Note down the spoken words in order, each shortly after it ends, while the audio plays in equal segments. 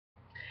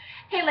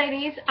Hey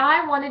ladies,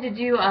 I wanted to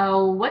do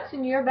a what's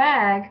in your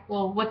bag,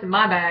 well what's in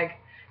my bag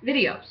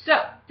video. So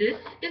this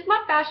is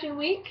my fashion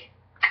week.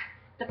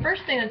 The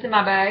first thing that's in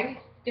my bag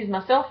is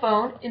my cell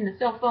phone in the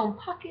cell phone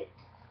pocket.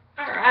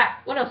 Alright,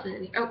 what else is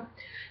in here? Oh,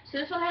 so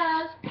this one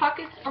has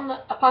pockets on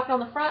a pocket on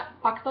the front,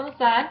 pockets on the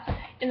side.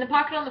 In the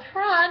pocket on the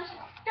front,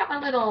 got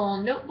my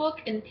little notebook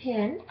and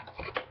pen.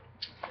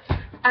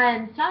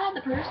 Inside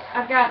the purse,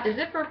 I've got the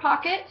zipper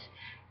pocket.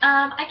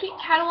 I keep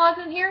catalogs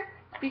in here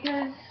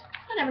because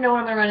I never know when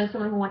I'm going to run into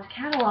someone who wants a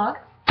catalog.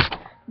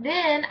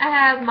 Then I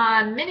have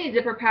my mini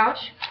zipper pouch,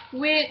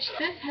 which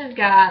this has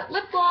got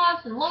lip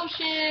gloss and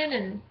lotion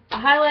and a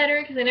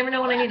highlighter because I never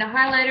know when I need a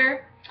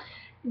highlighter.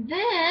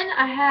 Then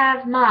I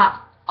have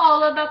my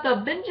All About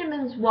the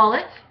Benjamins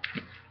wallet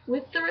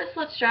with the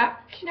wristlet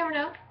strap. You never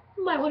know,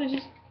 you might want to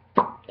just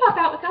pop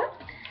out with that.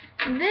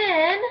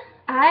 Then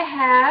I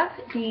have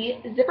the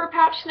zipper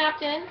pouch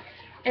snapped in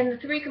and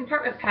the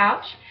 3-compartment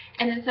pouch.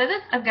 And inside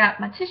this, I've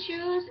got my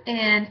tissues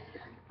and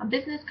a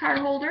business card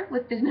holder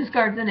with business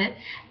cards in it,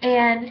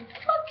 and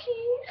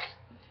cookies.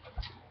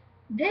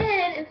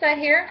 Then inside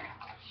here,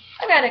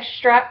 I've got an extra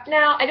strap.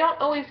 Now, I don't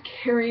always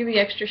carry the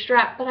extra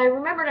strap, but I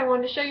remembered I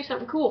wanted to show you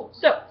something cool.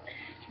 So,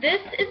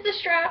 this is the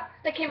strap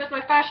that came with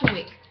my fashion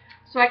week,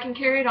 so I can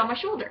carry it on my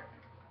shoulder.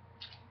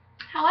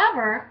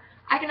 However,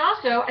 I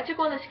took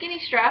one of the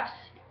skinny straps,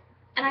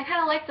 and I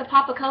kind of like the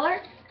pop of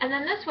color, and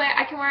then this way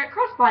I can wear it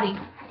crossbody.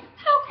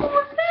 How cool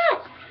is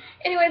that?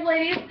 Anyways,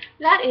 ladies,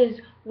 that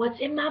is what's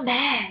in my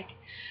bag.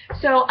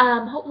 So,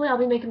 hopefully I'll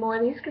be making more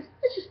of these because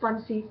it's just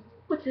fun to see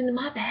what's in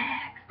my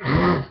bag.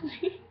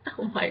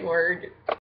 Oh my word.